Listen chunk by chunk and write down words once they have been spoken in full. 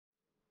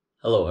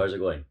Hello, how's it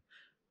going?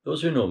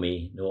 Those who know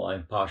me know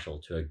I'm partial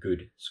to a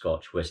good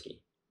Scotch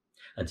whisky.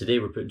 And today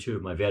we're putting two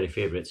of my very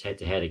favourites head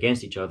to head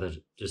against each other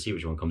to see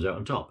which one comes out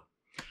on top.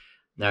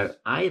 Now,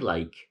 I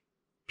like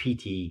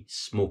peaty,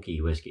 smoky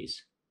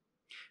whiskies.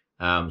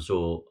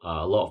 So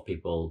a lot of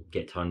people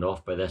get turned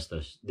off by this.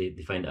 They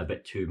find it a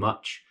bit too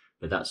much,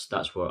 but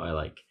that's what I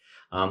like.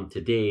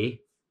 Today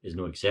is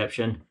no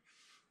exception.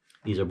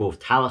 These are both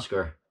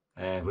Talisker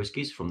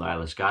whiskies from the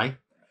Isle of Skye.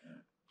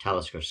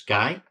 Talisker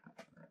Skye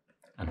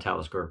and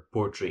Talisker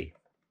Portree.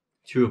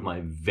 Two of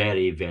my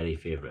very, very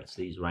favourites.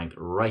 These rank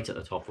right at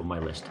the top of my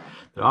list.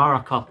 There are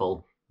a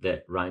couple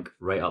that rank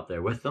right up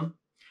there with them.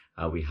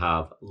 We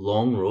have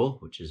Long Row,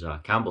 which is a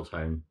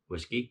Campbelltown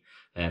whisky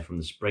from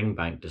the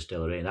Springbank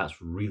distillery, and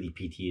that's really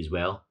peaty as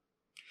well.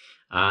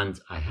 And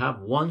I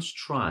have once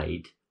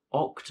tried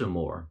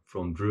Octomore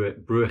from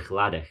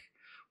Ruighe,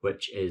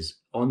 which is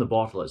on the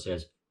bottle. It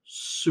says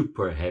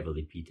super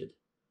heavily peated,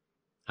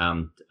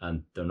 and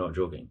they're not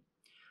joking.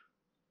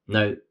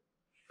 Now,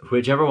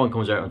 whichever one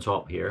comes out on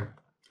top here,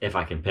 if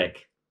I can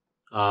pick,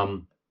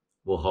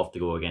 we'll have to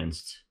go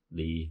against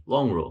the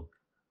Long Row.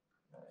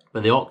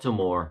 But the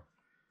Octomore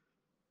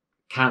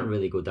can't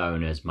really go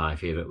down as my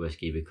favourite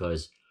whiskey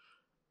because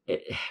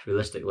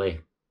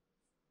realistically,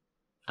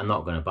 I'm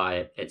not going to buy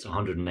it. It's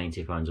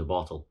 £190 a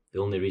bottle. The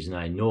only reason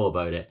I know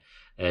about it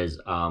is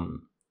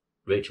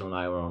Rachel and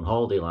I were on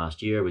holiday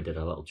last year. We did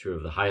a little tour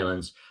of the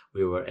Highlands.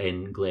 We were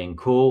in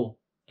Glencoe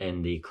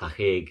in the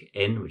Ruighe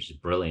Inn, which is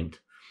brilliant.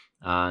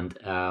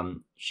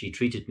 And she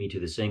treated me to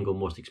the single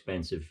most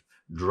expensive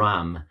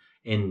dram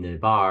in the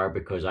bar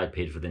because I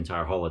paid for the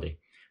entire holiday.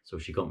 So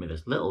she got me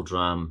this little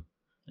dram.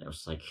 It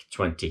was like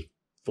 £24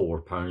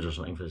 or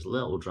something for this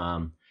little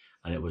dram,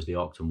 and it was the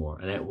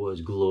Octomore, and it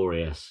was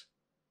glorious.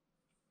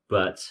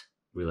 But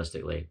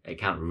realistically, it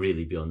can't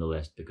really be on the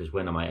list because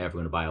when am I ever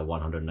going to buy a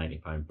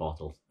 £190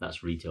 bottle?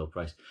 That's retail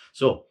price.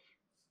 So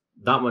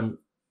that one,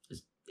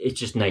 it's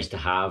just nice to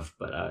have,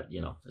 but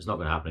you know, it's not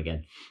going to happen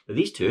again. But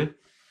these two,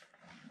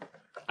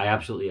 I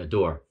absolutely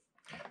adore.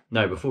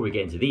 Now, before we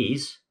get into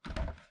these,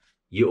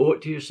 you owe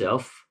it to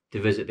yourself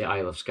to visit the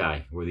Isle of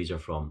Skye, where these are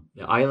from.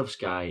 The Isle of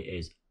Skye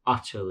is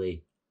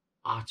utterly,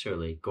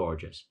 utterly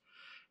gorgeous.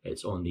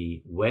 It's on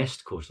the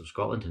west coast of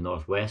Scotland, to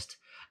northwest,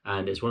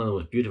 and it's one of the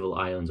most beautiful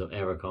islands I've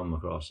ever come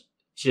across.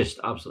 Just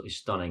absolutely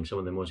stunning. Some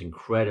of the most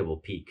incredible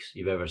peaks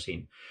you've ever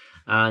seen.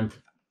 And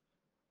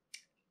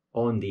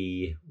on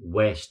the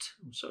west,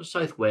 sort of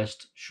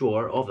southwest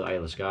shore of the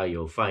Isle of Skye,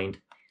 you'll find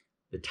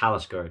the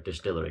Talisker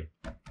distillery.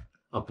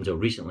 Up until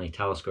recently,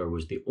 Talisker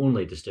was the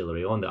only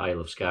distillery on the Isle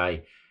of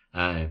Skye,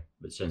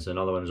 but since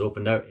another one has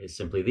opened out, it's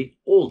simply the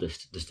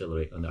oldest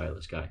distillery on the Isle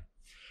of Skye.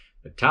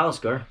 But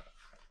Talisker,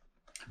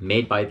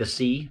 made by the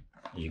sea,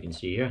 as you can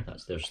see here,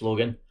 that's their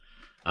slogan.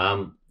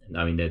 I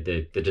mean,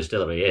 the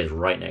distillery is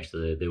right next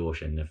to the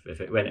ocean.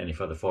 If it went any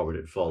further forward,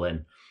 it would fall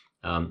in.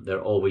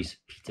 They're always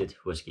peated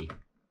whiskey.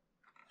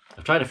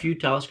 I've tried a few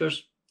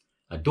Taliskers.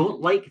 I don't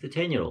like the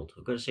 10-year-old.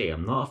 I've got to say,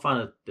 I'm not a fan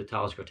of the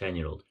Talisker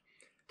 10-year-old.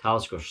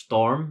 Talisker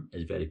Storm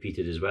is very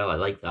peated as well. I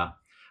like that.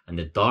 And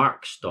the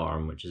Dark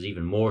Storm, which is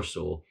even more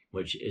so,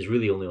 which is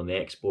really only on the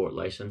export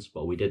license,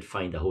 but we did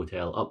find a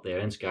hotel up there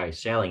in Skye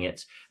selling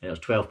it, and it was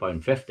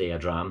 £12.50 a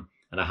dram,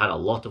 and I had a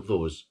lot of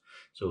those.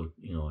 So,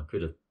 you know, I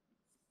could have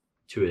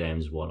two of them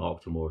as one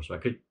Octomore, so I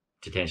could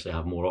potentially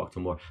have more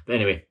Octomore. But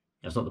anyway,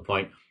 that's not the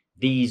point.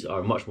 These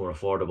are much more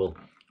affordable.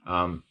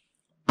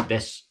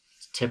 This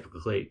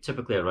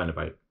typically around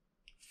about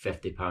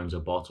 £50 a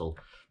bottle,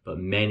 but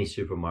many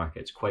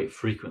supermarkets quite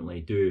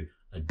frequently do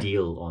a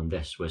deal on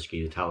this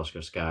whiskey, the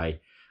Talisker Skye,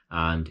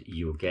 and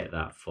you'll get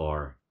that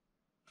for,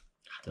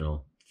 I don't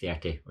know,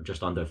 30 or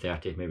just under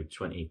 30, maybe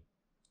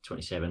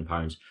 27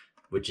 pounds,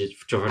 which is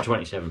for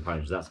 27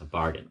 pounds, that's a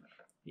bargain.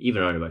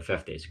 Even around about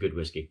 50, it's a good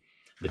whiskey.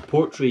 The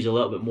Portree is a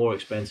little bit more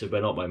expensive,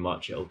 but not by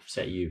much. It'll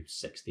set you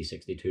 60,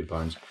 62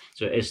 pounds.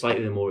 So it's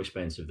slightly more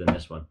expensive than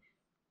this one.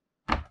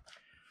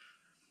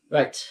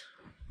 Right,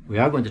 we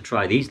are going to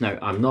try these.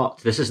 Now,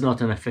 this is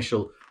not an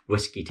official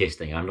whiskey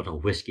tasting. I'm not a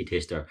whiskey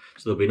taster.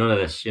 So there'll be none of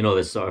this, you know,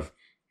 this sort of,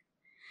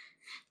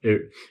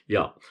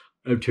 yeah,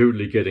 I'm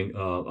totally getting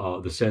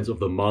the sense of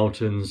the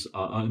mountains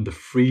and the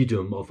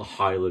freedom of the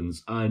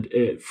Highlands and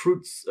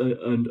fruits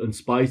and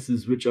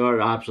spices, which are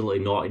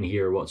absolutely not in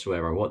here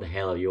whatsoever. What the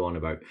hell are you on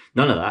about?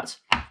 None of that.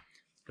 I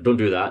don't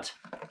do that.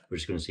 We're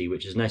just going to see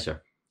which is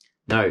nicer.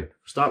 Now, we'll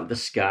start with the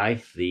Skye,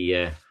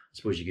 I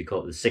suppose you could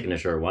call it the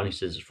signature one. He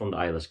says it's from the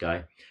Isle of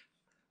Skye.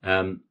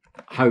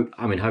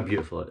 How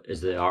beautiful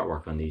is the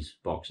artwork on these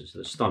boxes?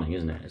 It's stunning,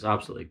 isn't it? It's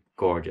absolutely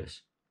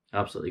gorgeous.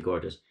 Absolutely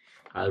gorgeous.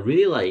 I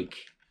really like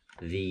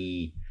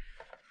the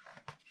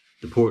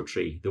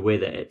Portree, the way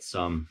that it's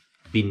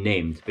been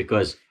named,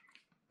 because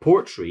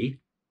Portree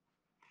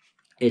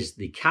is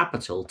the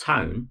capital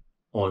town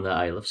on the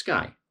Isle of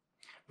Skye,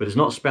 but it's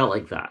not spelled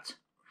like that.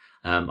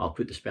 I'll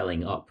put the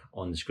spelling up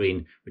on the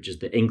screen, which is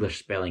the English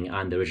spelling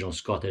and the original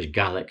Scottish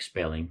Gaelic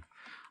spelling.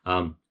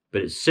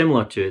 But it's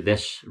similar to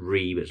this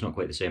Ruighe, but it's not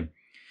quite the same.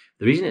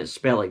 The reason it's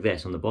spelled like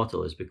this on the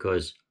bottle is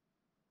because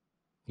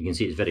you can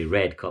see it's very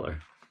red colour.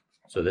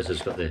 So this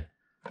has got the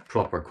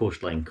proper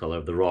coastline colour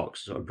of the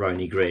rocks, sort of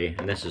browny grey,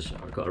 and this has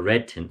got a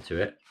red tint to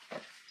it.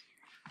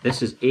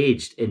 This is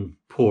aged in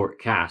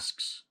port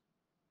casks,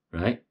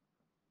 right?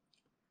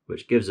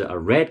 Which gives it a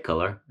red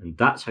colour, and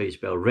that's how you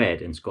spell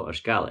red in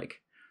Scottish Gaelic.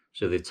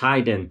 So they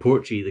tied in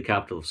Portree, the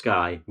capital of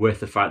Skye,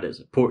 with the fact that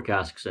it's port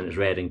casks and it's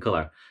red in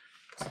colour.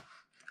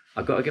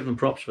 I've got to give them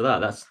props for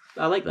that.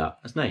 I like that.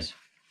 That's nice.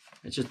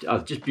 It's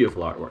just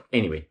beautiful artwork.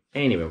 Anyway,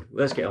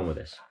 let's get on with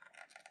this.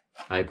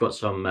 I've got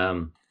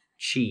some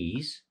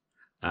cheese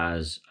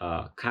as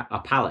a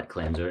palate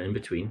cleanser in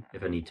between,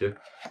 if I need to.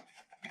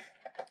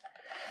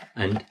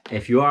 And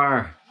if you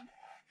are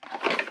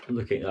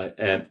looking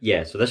at,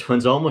 yeah, so this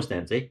one's almost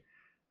empty.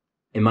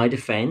 In my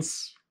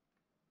defense,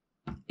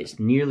 it's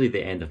nearly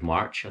the end of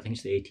March. I think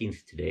it's the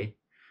 18th today.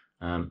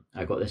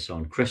 I got this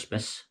on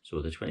Christmas,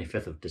 so the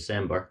 25th of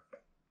December.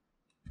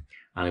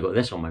 And I got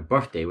this on my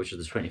birthday, which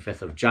is the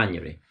 25th of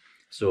January.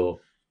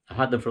 So I've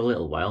had them for a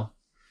little while.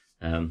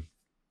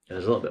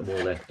 There's a little bit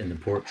more left in the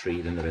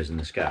Portree than there is in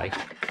the Skye,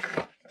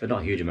 but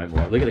not a huge amount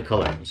more. Look at the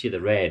colour. You see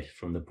the red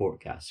from the port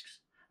casks.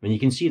 I mean, you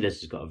can see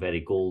this has got a very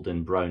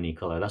golden browny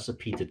colour. That's a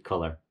peated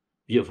colour.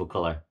 Beautiful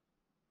colour.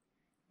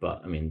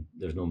 But, I mean,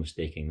 there's no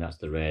mistaking. That's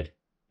the red,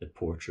 the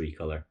Portree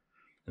colour.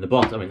 And the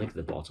bottle, I mean, look at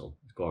the bottle.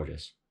 It's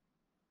gorgeous.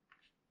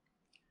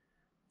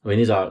 I mean,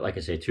 these are, like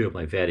I say, two of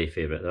my very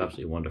favourite. They're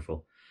absolutely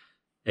wonderful.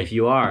 If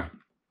you are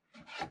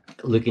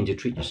looking to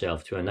treat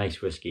yourself to a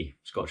nice whiskey,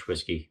 Scotch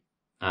whisky,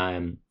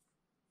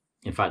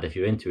 in fact, if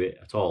you're into it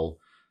at all,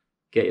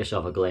 get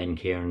yourself a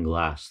Glencairn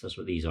glass. That's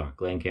what these are,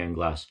 Glencairn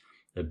glass.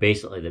 They're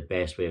basically the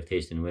best way of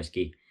tasting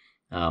whiskey,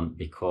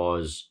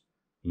 because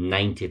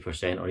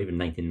 90% or even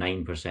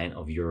 99%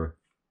 of your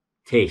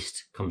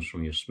taste comes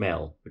from your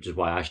smell, which is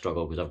why I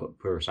struggle, because I've got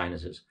poor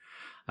sinuses.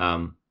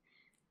 I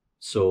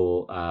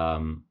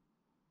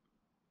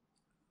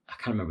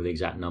can't remember the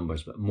exact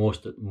numbers, but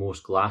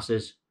most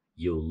glasses,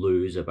 you'll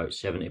lose about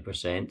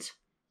 70%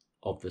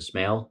 of the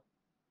smell.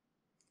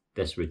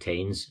 This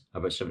retains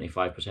about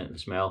 75% of the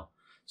smell.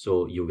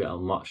 So you'll get a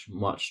much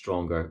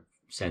stronger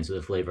sense of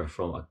the flavour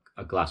from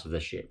a glass of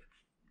this shape.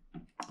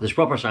 There's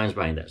proper science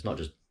behind it. It's not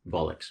just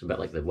bollocks, a bit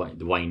like the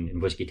wine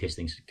and whiskey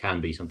tastings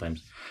can be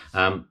sometimes.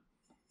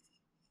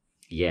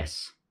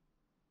 Yes.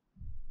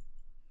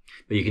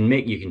 But you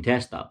can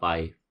test that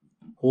by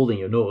holding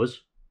your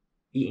nose,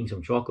 eating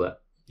some chocolate.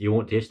 You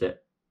won't taste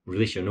it.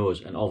 Release your nose,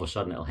 and all of a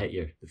sudden it'll hit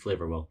the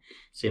flavour well.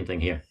 Same thing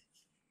here.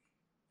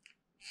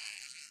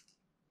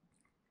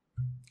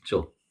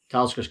 So,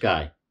 Talisker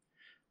Skye,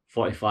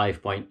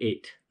 45.8%.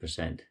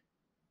 Love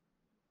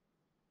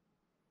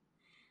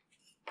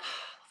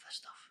this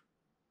stuff.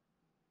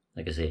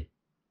 Like I say,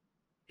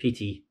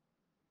 peaty,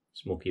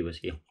 smoky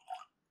whiskey.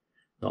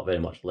 Not very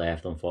much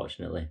left,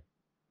 unfortunately,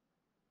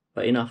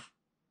 but enough.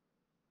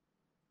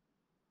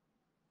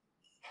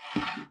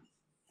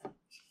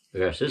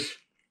 Versus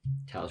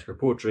Talisker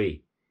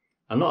Portree.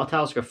 I'm not a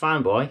Talisker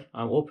fanboy.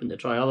 I'm open to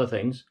try other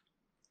things,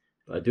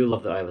 but I do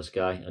love the Isle of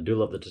Skye. I do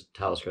love the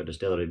Talisker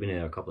distillery. I've been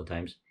there a couple of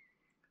times.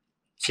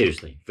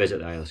 Seriously, visit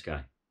the Isle of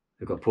Skye.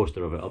 We've got a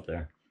poster of it up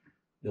there.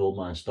 The Old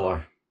Man's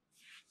Star.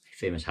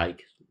 Famous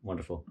hike.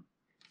 Wonderful.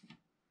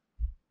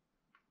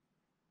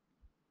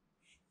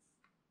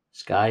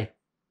 Skye,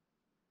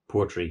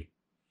 Portree.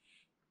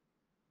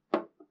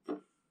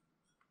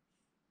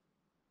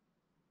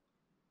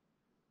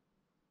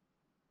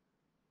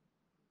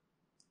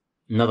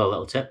 Another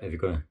little tip if you're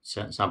going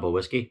to sample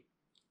whiskey,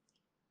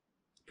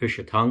 push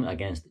your tongue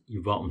against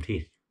your bottom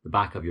teeth, the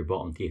back of your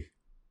bottom teeth.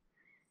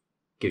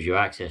 Gives you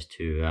access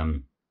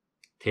to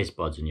taste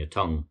buds in your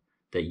tongue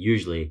that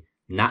usually,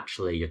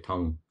 naturally, your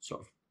tongue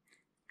sort of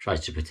tries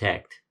to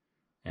protect,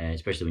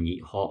 especially when you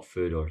eat hot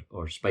food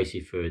or spicy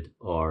food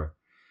or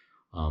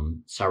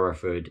sour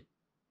food.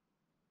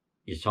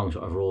 Your tongue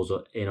sort of rolls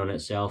in on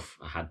itself.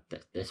 I had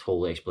this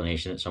whole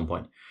explanation at some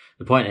point.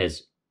 The point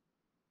is,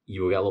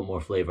 you will get a lot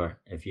more flavour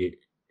if you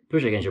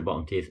push against your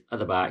bottom teeth at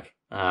the back,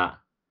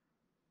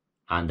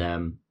 and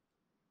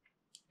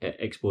it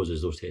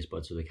exposes those taste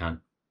buds so they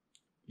can't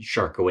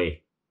shirk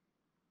away.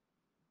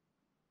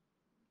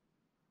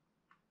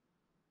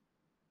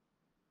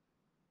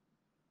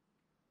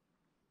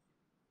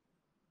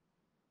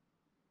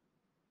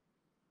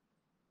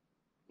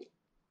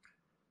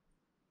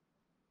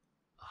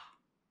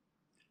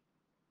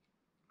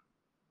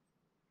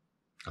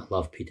 I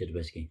love peated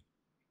whiskey.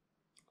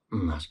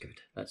 That's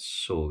good. That's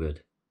so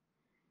good.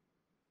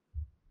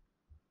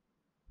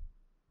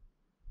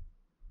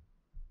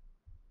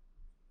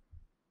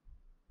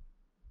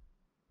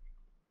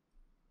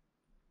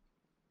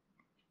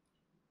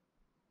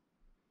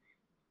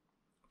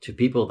 To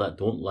people that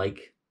don't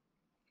like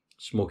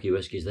smoky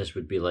whiskies, this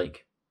would be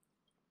like,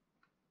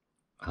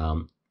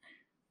 let's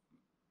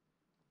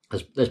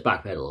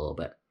backpedal a little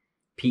bit.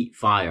 Peat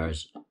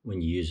fires,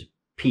 when you use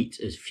peat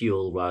as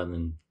fuel rather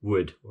than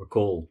wood or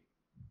coal,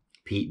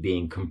 peat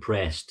being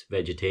compressed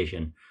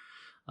vegetation,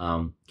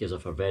 gives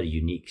off a very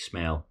unique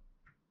smell,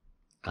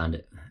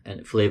 and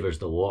it flavours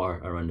the water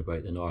around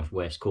about the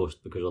northwest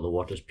coast because all the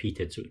water's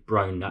peated, so it's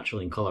brown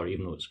naturally in colour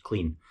even though it's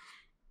clean.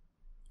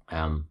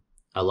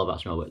 I love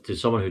that smell, but to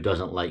someone who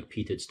doesn't like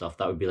peated stuff,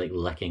 that would be like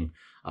licking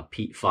a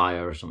peat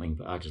fire or something,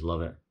 but I just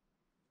love it.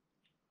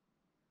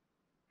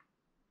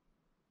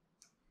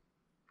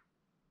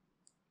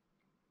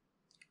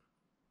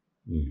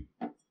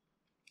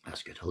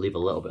 That's good. I'll leave a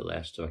little bit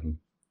less so I can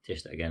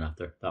taste it again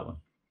after that one.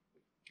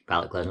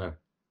 Palate cleanser.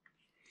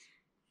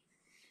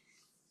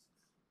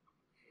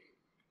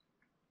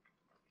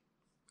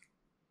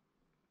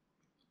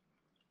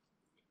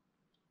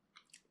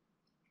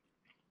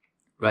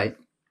 Right.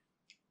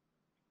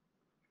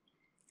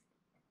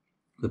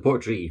 The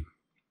Portree,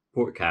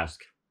 port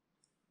cask,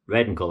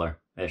 red in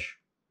colour-ish.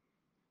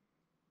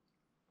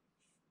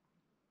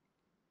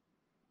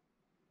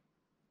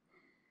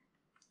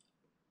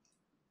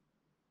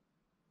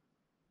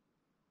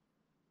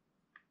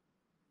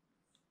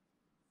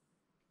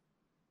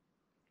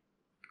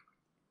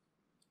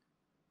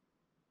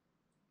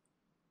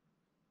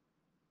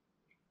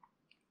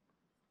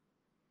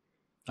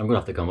 I'm going to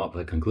have to come up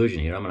with a conclusion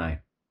here, haven't I?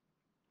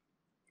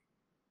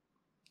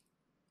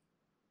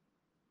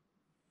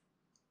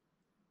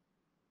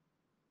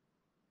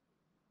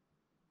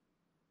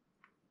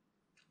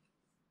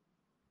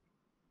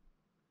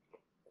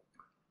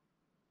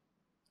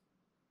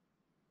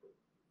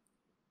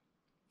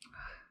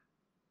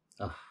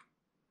 Oh.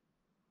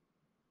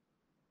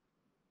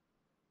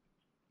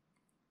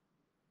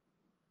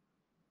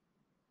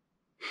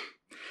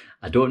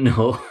 I don't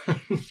know.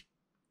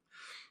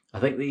 I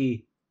think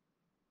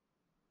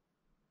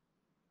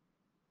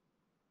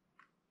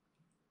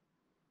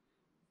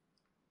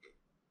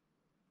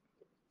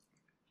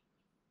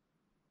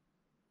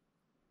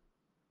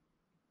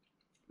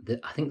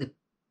the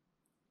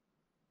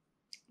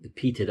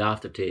peated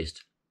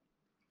aftertaste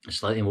is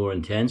slightly more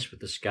intense with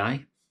the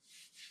Skye.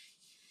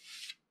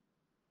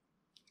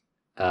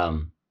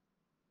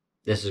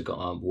 This has got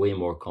a way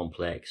more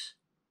complex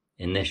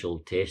initial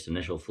taste,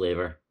 initial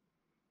flavour,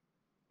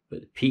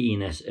 but the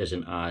peatiness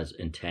isn't as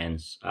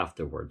intense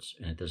afterwards,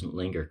 and it doesn't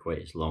linger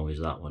quite as long as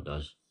that one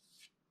does.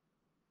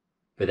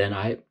 But then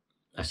I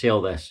say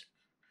all this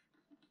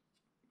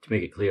to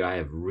make it clear, I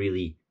have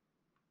really,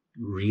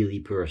 really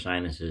poor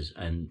sinuses,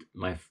 and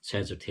my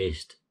sense of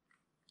taste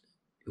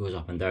goes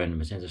up and down, and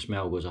my sense of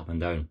smell goes up and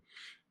down.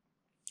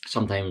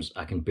 Sometimes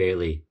I can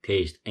barely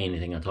taste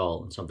anything at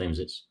all, and sometimes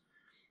it's,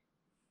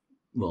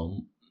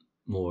 well,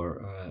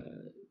 more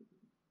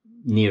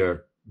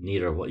nearer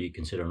what you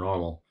consider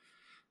normal.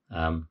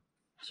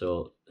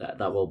 So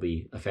that will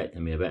be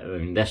affecting me a bit. I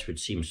mean, this would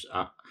seem,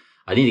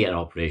 I need to get an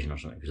operation or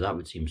something, because that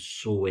would seem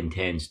so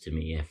intense to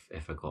me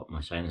if I got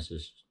my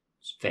sinuses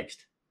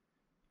fixed.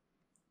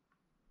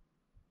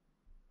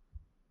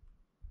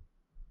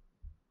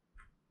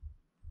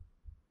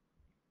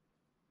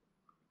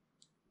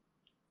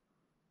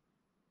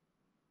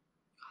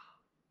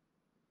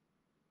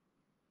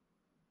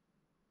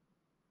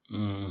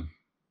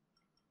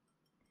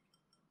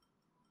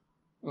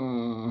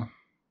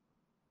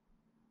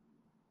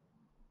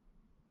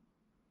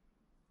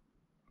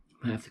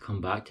 I have to come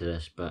back to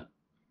this, but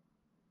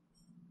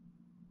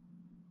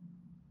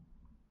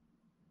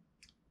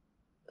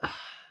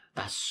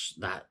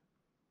that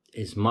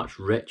is much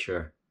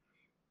richer.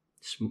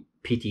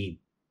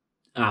 Peaty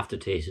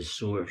aftertaste is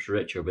so much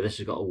richer, but this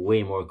has got a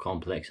way more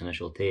complex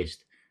initial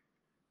taste.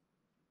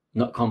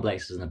 Not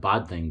complex isn't a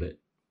bad thing, but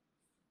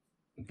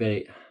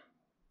very.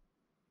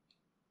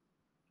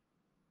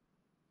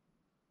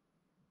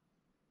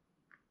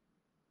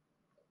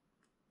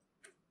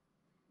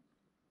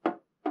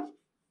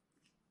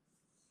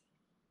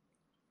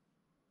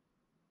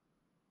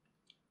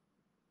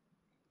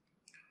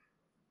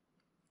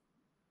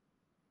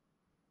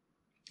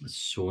 It's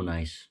so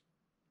nice.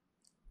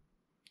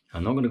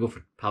 I'm not going to go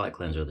for palate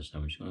cleanser this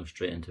time, I'm just going to go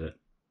straight into it.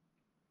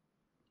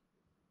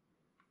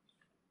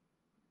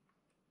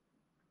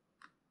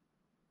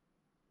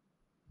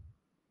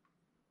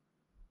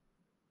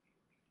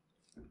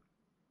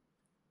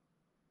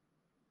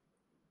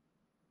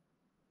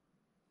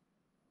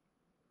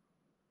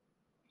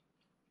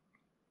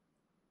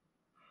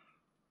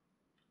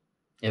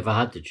 If I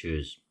had to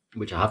choose,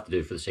 which I have to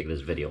do for the sake of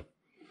this video,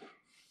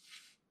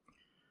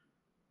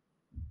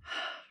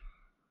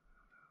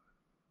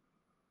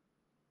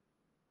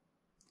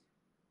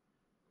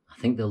 I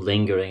think the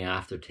lingering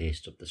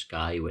aftertaste of the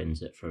Skye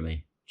wins it for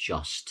me.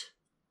 Just.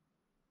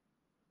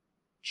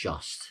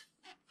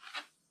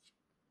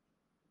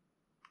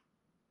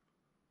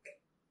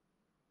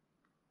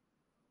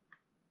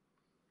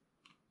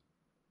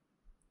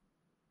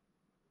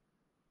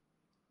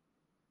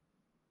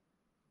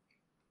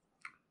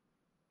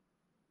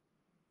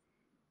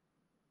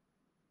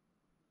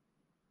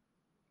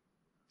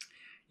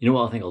 You know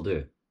what I think I'll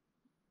do?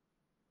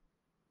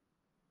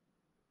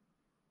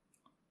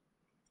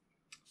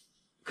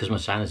 Because my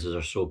sinuses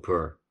are so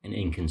poor and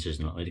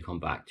inconsistent, I'll need to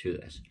come back to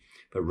this.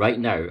 But right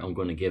now, I'm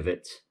going to give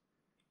it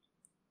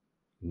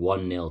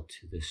 1-0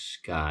 to the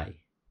Skye.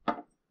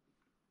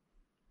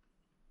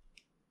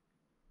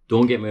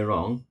 Don't get me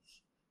wrong,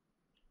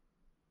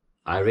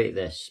 I rate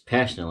this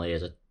personally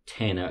as a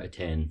 10 out of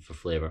 10 for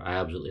flavour. I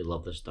absolutely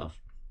love this stuff.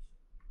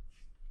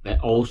 I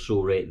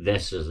also rate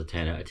this as a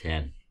 10 out of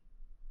 10.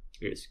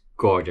 It's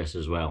gorgeous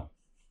as well.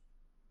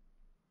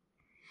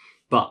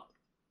 But,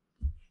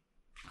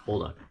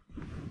 hold on.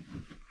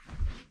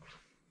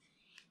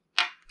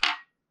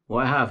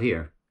 What I have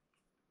here,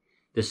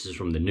 this is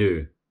from the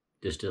new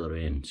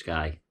distillery in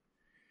Skye,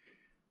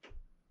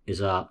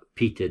 is a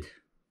peated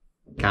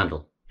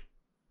candle.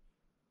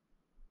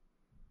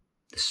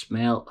 The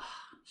smell,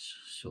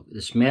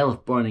 the smell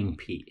of burning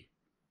peat,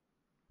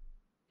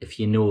 if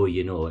you know,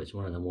 you know. It's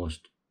one of the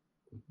most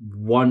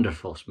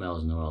wonderful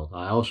smells in the world.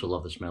 I also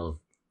love the smell of,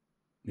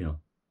 you know,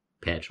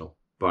 petrol,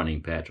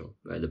 burning petrol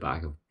at the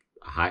back of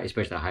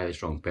especially a highly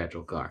strong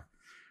petrol car.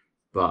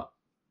 But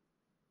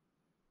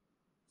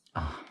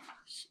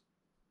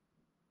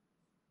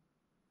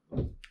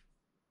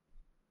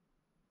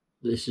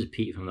this is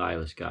peat from the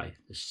Isle of Skye,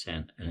 this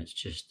scent, and it's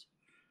just,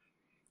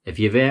 if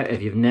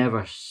you've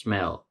never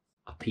smelled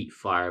a peat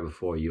fire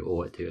before, you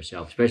owe it to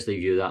yourself. Especially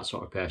if you're that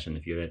sort of person,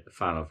 if you're a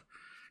fan of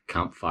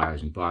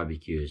campfires and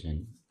barbecues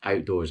and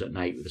outdoors at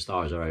night with the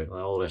stars are out,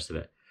 all the rest of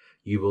it,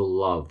 you will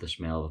love the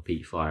smell of a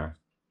peat fire.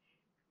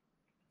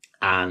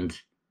 And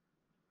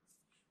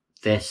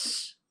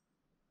this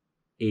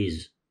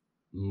is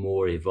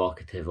more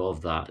evocative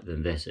of that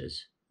than this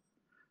is,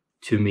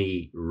 to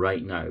me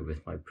right now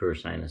with my poor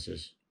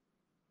sinuses.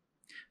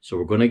 So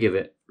we're going to give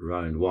it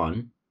round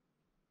 1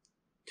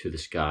 to the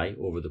Skye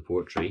over the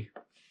Portree.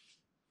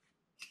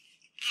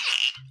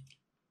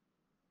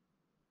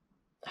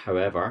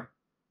 However,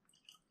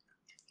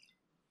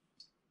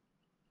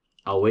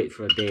 I'll wait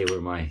for a day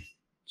where my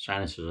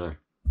sinuses are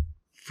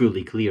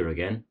fully clear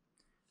again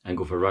and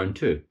go for round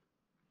 2,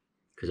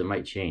 because it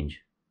might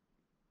change.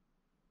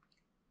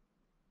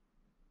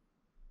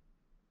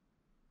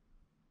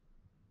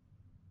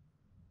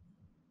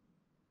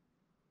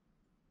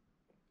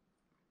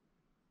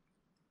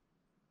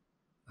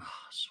 Oh,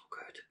 so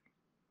good.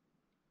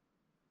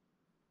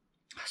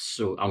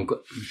 So I'm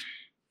good.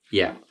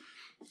 Yeah.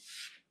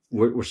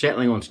 We're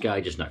settling on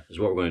Skye just now, is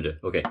what we're going to do.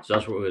 Okay, so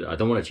that's what we're going to do. I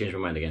don't want to change my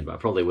mind again, but I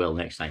probably will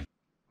next time.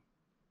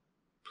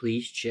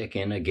 Please check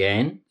in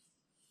again.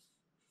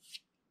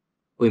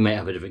 We might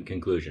have a different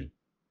conclusion.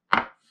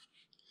 But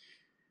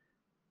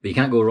you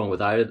can't go wrong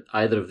with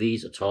either of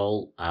these at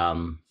all.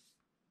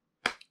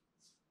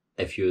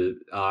 If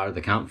you are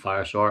the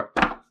campfire sort,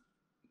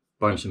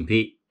 burn some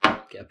peat,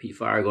 get a peat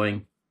fire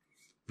going,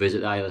 visit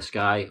the Isle of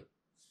Skye,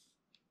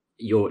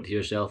 you owe it to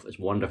yourself, it's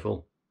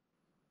wonderful.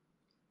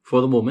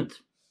 For the moment,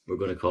 we're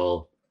going to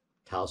call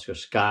Talisker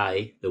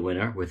Skye the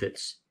winner, with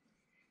its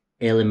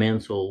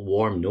elemental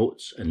warm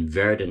notes and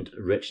verdant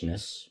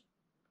richness,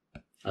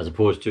 as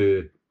opposed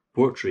to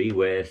Portree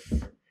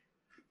with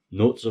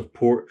notes of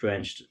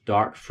port-drenched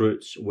dark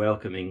fruits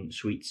welcoming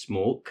sweet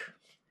smoke.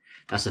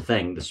 That's the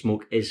thing, the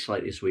smoke is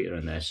slightly sweeter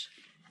in this.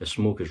 The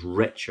smoke is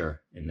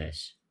richer in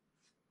this.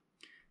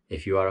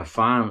 If you are a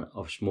fan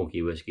of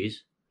smoky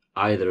whiskies,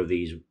 either of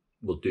these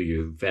will do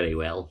you very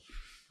well.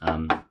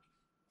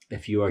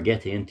 If you are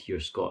getting into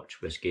your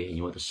Scotch whisky and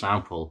you want to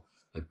sample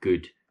a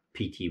good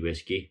peaty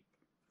whisky,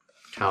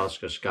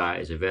 Talisker Skye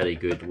is a very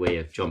good way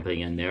of jumping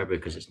in there,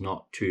 because it's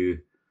not too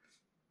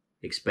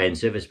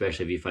expensive,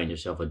 especially if you find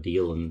yourself a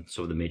deal in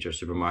some of the major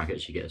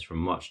supermarkets. You get this for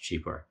much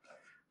cheaper.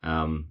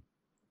 You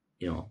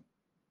know,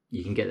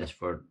 you can get this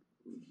for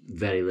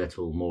very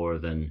little more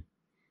than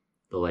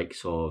the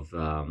likes of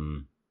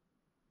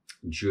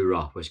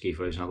Jura whiskey,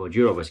 for example.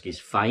 Jura whiskey is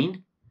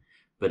fine,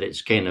 but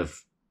it's kind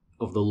of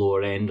the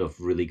lower end of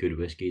really good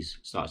whiskies.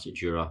 Starts at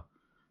Jura,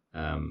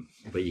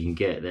 but you can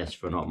get this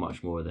for not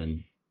much more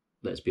than,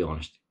 let's be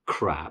honest,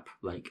 crap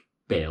like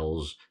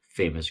Bell's,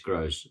 Famous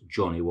Grouse,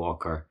 Johnny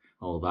Walker,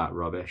 all that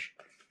rubbish.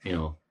 You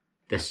know,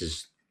 this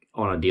is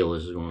on a deal.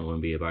 This is only going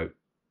to be about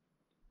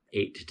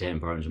 £8 to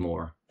 £10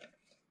 more,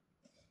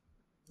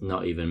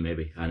 not even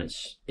maybe, and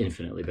it's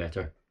infinitely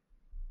better.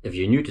 If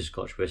you're new to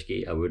Scotch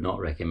whisky, I would not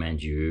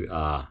recommend you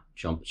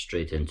jump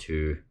straight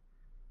into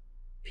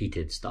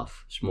peated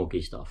stuff,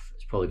 smoky stuff.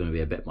 It's probably going to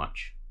be a bit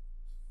much,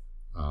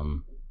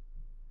 but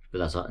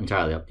that's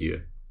entirely up to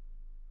you.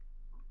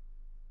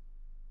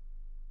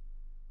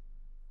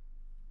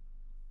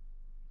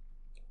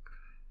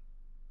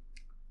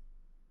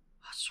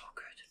 That's so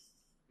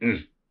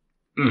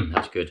good.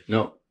 That's good.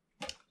 No,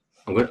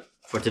 I'm good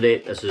for today.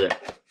 This is it.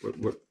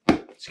 We're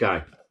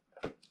Skye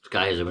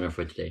is the winner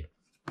for today.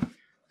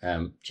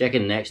 Check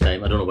in next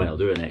time. I don't know when I'll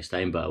do it next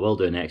time, but I will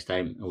do it next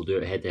time. We'll do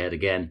it head to head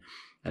again,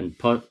 and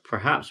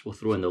perhaps we'll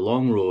throw in the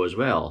long row as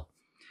well,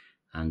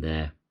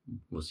 and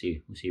we'll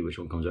see which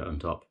one comes out on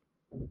top.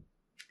 In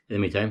the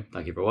meantime,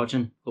 thank you for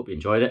watching. Hope you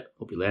enjoyed it.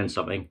 Hope you learned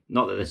something.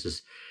 Not that this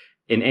is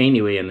in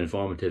any way an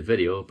informative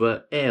video,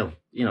 but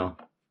you know,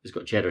 it's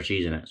got cheddar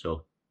cheese in it,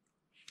 so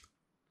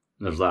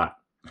there's that.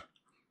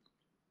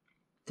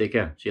 Take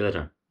care. See you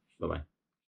later. Bye bye.